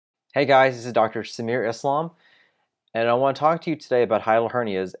Hey guys, this is Dr. Samir Islam, and I want to talk to you today about hiatal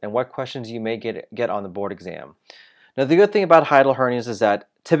hernias and what questions you may get on the board exam. Now, the good thing about hiatal hernias is that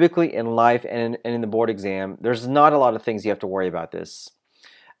typically in life and in the board exam, there's not a lot of things you have to worry about this.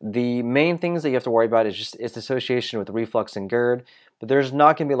 The main things that you have to worry about is just its association with reflux and GERD, but there's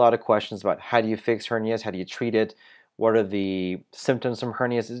not going to be a lot of questions about how do you fix hernias, how do you treat it, what are the symptoms from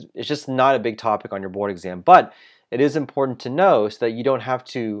hernias. It's just not a big topic on your board exam, but it is important to know so that you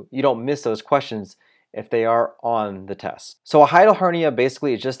don't miss those questions if they are on the test. So a hiatal hernia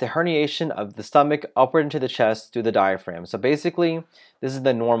basically is just the herniation of the stomach upward into the chest through the diaphragm. So basically, this is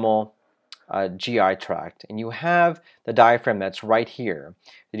the normal GI tract, and you have the diaphragm that's right here.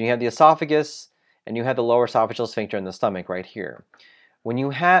 Then you have the esophagus, and you have the lower esophageal sphincter in the stomach right here. When you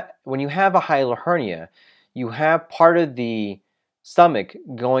have a hiatal hernia, you have part of the stomach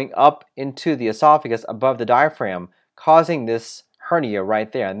going up into the esophagus above the diaphragm, causing this hernia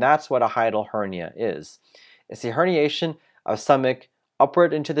right there, and that's what a hiatal hernia is. It's the herniation of stomach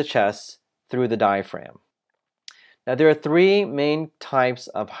upward into the chest through the diaphragm. Now, there are three main types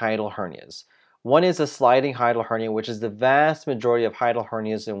of hiatal hernias. One is a sliding hiatal hernia, which is the vast majority of hiatal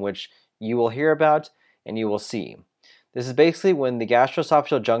hernias in which you will hear about and you will see. This is basically when the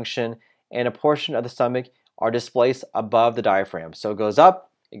gastroesophageal junction and a portion of the stomach are displaced above the diaphragm. So it goes up,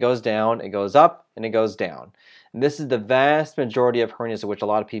 it goes down, it goes up, and it goes down. And this is the vast majority of hernias which a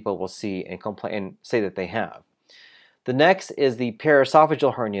lot of people will see and complain and say that they have. The next is the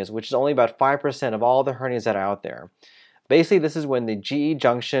para-esophageal hernias, which is only about 5% of all the hernias that are out there. Basically, this is when the GE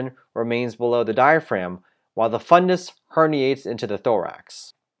junction remains below the diaphragm while the fundus herniates into the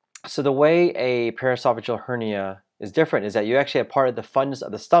thorax. So the way a para-esophageal hernia is different is that you actually have part of the fundus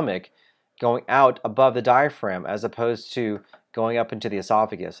of the stomach going out above the diaphragm as opposed to going up into the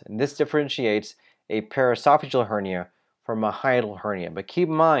esophagus. And this differentiates a para-esophageal hernia from a hiatal hernia. But keep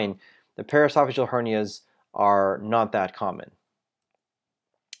in mind, the para-esophageal hernias are not that common.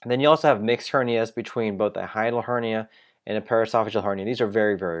 And then you also have mixed hernias between both a hiatal hernia and a para-esophageal hernia. These are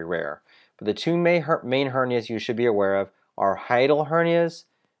very, very rare. But the two main hernias you should be aware of are hiatal hernias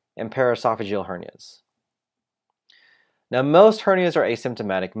and para-esophageal hernias. Now, most hernias are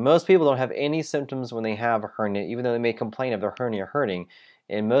asymptomatic. Most people don't have any symptoms when they have a hernia, even though they may complain of their hernia hurting.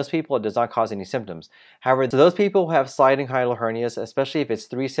 In most people, it does not cause any symptoms. However, those people who have sliding hiatal hernias, especially if it's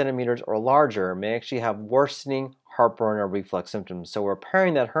 3 centimeters or larger, may actually have worsening heartburn or reflux symptoms. So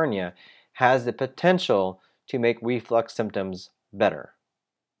repairing that hernia has the potential to make reflux symptoms better.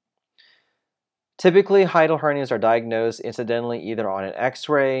 Typically, hiatal hernias are diagnosed incidentally either on an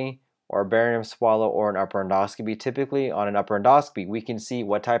X-ray or a barium swallow or an upper endoscopy. Typically, on an upper endoscopy, we can see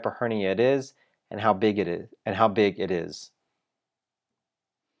what type of hernia it is and how big it is.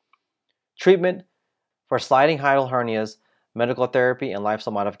 Treatment for sliding hiatal hernias, medical therapy, and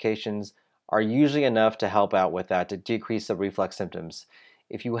lifestyle modifications are usually enough to help out with that to decrease the reflux symptoms.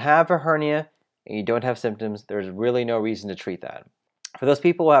 If you have a hernia and you don't have symptoms, there's really no reason to treat that. For those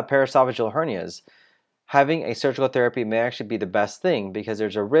people who have para-esophageal hernias, having a surgical therapy may actually be the best thing because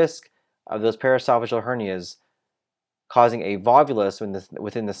there's a risk of those para-esophageal hernias causing a volvulus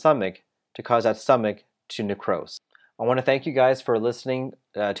within the stomach to cause that stomach to necrose. I want to thank you guys for listening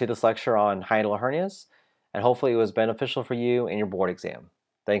to this lecture on hiatal hernias, and hopefully it was beneficial for you in your board exam.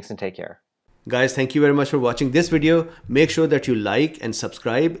 Thanks and take care. Guys, thank you very much for watching this video. Make sure that you like and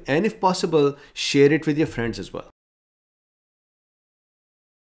subscribe, and if possible, share it with your friends as well.